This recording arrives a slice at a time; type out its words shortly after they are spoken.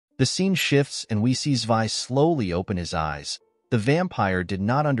The scene shifts and we see Zwei slowly open his eyes. The vampire did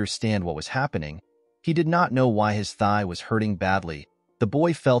not understand what was happening. He did not know why his thigh was hurting badly. The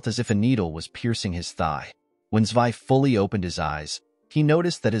boy felt as if a needle was piercing his thigh. When Zwei fully opened his eyes, he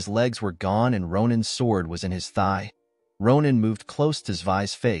noticed that his legs were gone and Ronan's sword was in his thigh. Ronan moved close to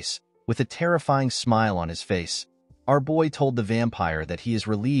Zwei's face, with a terrifying smile on his face. Our boy told the vampire that he is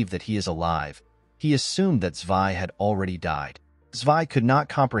relieved that he is alive. He assumed that Zwei had already died. Zwei could not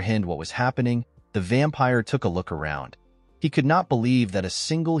comprehend what was happening. The vampire took a look around. He could not believe that a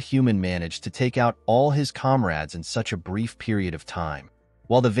single human managed to take out all his comrades in such a brief period of time.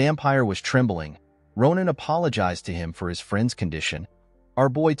 While the vampire was trembling, Ronan apologized to him for his friend's condition. Our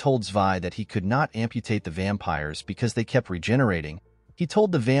boy told Zwei that he could not amputate the vampires because they kept regenerating. He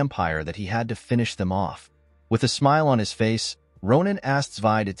told the vampire that he had to finish them off. With a smile on his face, Ronan asked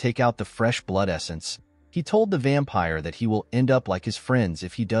Zwei to take out the fresh blood essence. He told the vampire that he will end up like his friends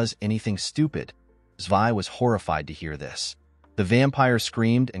if he does anything stupid. Zwei was horrified to hear this. The vampire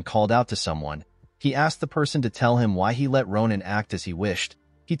screamed and called out to someone. He asked the person to tell him why he let Ronan act as he wished.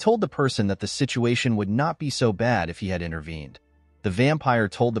 He told the person that the situation would not be so bad if he had intervened. The vampire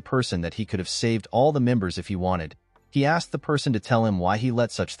told the person that he could have saved all the members if he wanted. He asked the person to tell him why he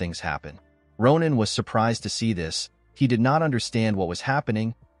let such things happen. Ronan was surprised to see this. He did not understand what was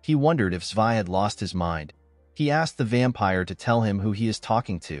happening. He wondered if Zwei had lost his mind. He asked the vampire to tell him who he is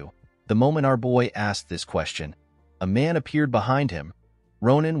talking to. The moment our boy asked this question, a man appeared behind him.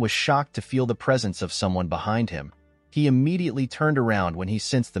 Ronan was shocked to feel the presence of someone behind him. He immediately turned around when he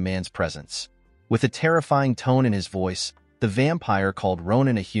sensed the man's presence. With a terrifying tone in his voice, the vampire called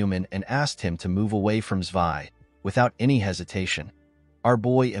Ronan a human and asked him to move away from Zwei. Without any hesitation, our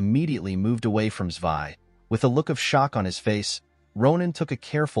boy immediately moved away from Zwei. With a look of shock on his face, Ronan took a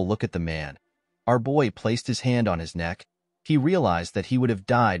careful look at the man. Our boy placed his hand on his neck. He realized that he would have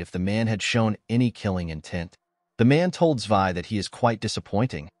died if the man had shown any killing intent. The man told Zwei that he is quite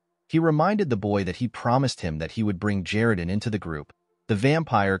disappointing. He reminded the boy that he promised him that he would bring Jaredin into the group. The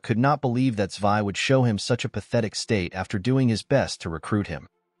vampire could not believe that Zwei would show him such a pathetic state after doing his best to recruit him.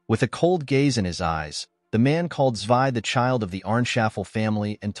 With a cold gaze in his eyes, the man called Zwei the child of the Arnschaffel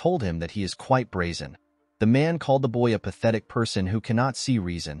family and told him that he is quite brazen. The man called the boy a pathetic person who cannot see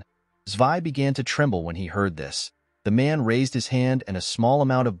reason. Zwei began to tremble when he heard this. The man raised his hand and a small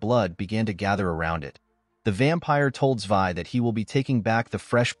amount of blood began to gather around it. The vampire told Zwei that he will be taking back the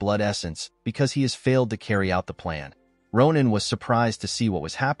fresh blood essence because he has failed to carry out the plan. Ronan was surprised to see what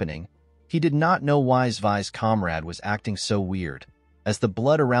was happening. He did not know why Zwei's comrade was acting so weird. As the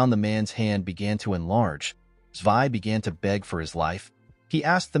blood around the man's hand began to enlarge, Zwei began to beg for his life. He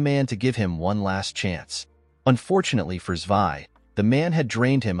asked the man to give him one last chance. Unfortunately for Zwei, the man had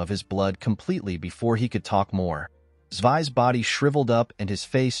drained him of his blood completely before he could talk more. Zwei's body shriveled up and his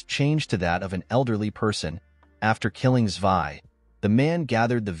face changed to that of an elderly person. After killing Zwei, the man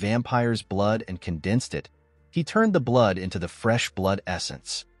gathered the vampire's blood and condensed it. He turned the blood into the fresh blood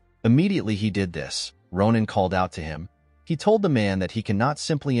essence. Immediately he did this, Ronan called out to him. He told the man that he cannot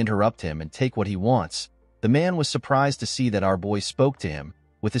simply interrupt him and take what he wants. The man was surprised to see that our boy spoke to him.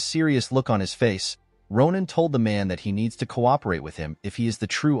 With a serious look on his face, Ronan told the man that he needs to cooperate with him if he is the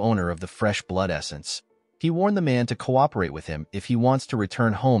true owner of the fresh blood essence. He warned the man to cooperate with him if he wants to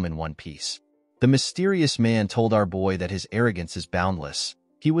return home in one piece. The mysterious man told our boy that his arrogance is boundless.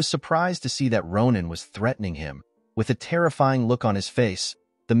 He was surprised to see that Ronan was threatening him. With a terrifying look on his face,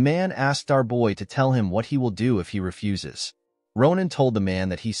 the man asked our boy to tell him what he will do if he refuses. Ronan told the man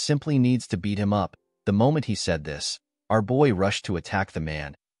that he simply needs to beat him up. The moment he said this, our boy rushed to attack the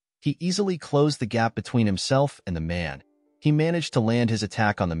man. He easily closed the gap between himself and the man. He managed to land his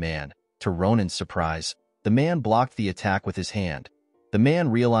attack on the man. To Ronan's surprise, the man blocked the attack with his hand. The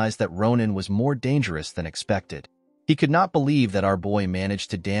man realized that Ronan was more dangerous than expected. He could not believe that our boy managed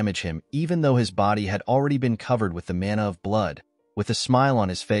to damage him even though his body had already been covered with the manna of blood. With a smile on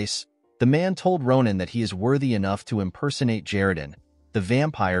his face, the man told Ronan that he is worthy enough to impersonate Jaredin. The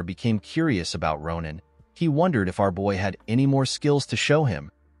vampire became curious about Ronan. He wondered if our boy had any more skills to show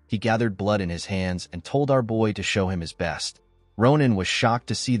him. He gathered blood in his hands and told our boy to show him his best. Ronan was shocked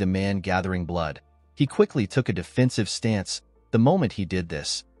to see the man gathering blood. He quickly took a defensive stance. The moment he did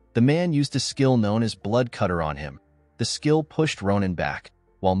this, the man used a skill known as Blood Cutter on him. The skill pushed Ronan back.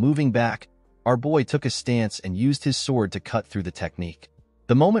 While moving back, our boy took a stance and used his sword to cut through the technique.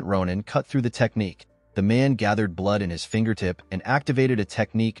 The moment Ronan cut through the technique, the man gathered blood in his fingertip and activated a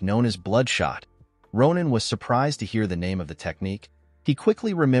technique known as Bloodshot. Ronan was surprised to hear the name of the technique. He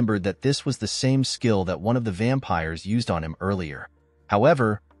quickly remembered that this was the same skill that one of the vampires used on him earlier.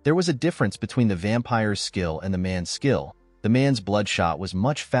 However, there was a difference between the vampire's skill and the man's skill. The man's bloodshot was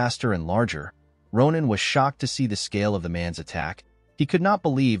much faster and larger. Ronan was shocked to see the scale of the man's attack. He could not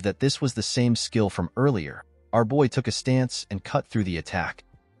believe that this was the same skill from earlier. Our boy took a stance and cut through the attack.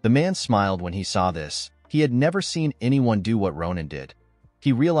 The man smiled when he saw this. He had never seen anyone do what Ronan did.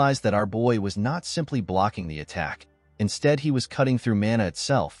 He realized that our boy was not simply blocking the attack. Instead, he was cutting through mana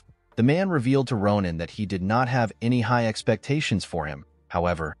itself. The man revealed to Ronan that he did not have any high expectations for him.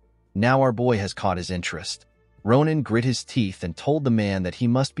 However, now our boy has caught his interest. Ronan grit his teeth and told the man that he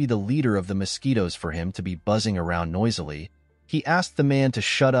must be the leader of the mosquitoes for him to be buzzing around noisily. He asked the man to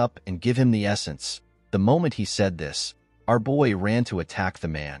shut up and give him the essence. The moment he said this, our boy ran to attack the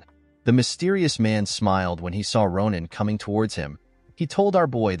man. The mysterious man smiled when he saw Ronan coming towards him. He told our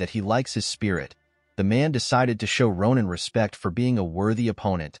boy that he likes his spirit. The man decided to show Ronan respect for being a worthy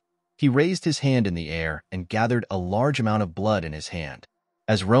opponent. He raised his hand in the air and gathered a large amount of blood in his hand.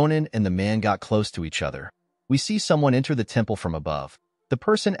 As Ronan and the man got close to each other, we see someone enter the temple from above. The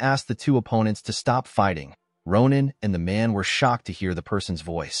person asked the two opponents to stop fighting. Ronan and the man were shocked to hear the person's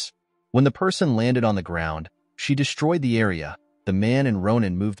voice. When the person landed on the ground, she destroyed the area. The man and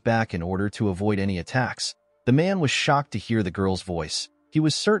Ronan moved back in order to avoid any attacks. The man was shocked to hear the girl's voice. He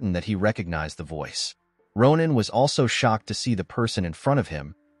was certain that he recognized the voice. Ronan was also shocked to see the person in front of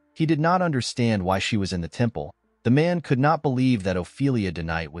him. He did not understand why she was in the temple. The man could not believe that Ophelia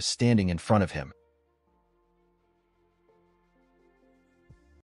DeKnight was standing in front of him.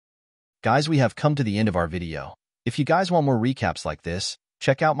 Guys, we have come to the end of our video. If you guys want more recaps like this,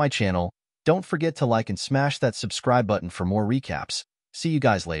 check out my channel. Don't forget to like and smash that subscribe button for more recaps. See you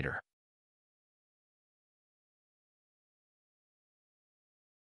guys later.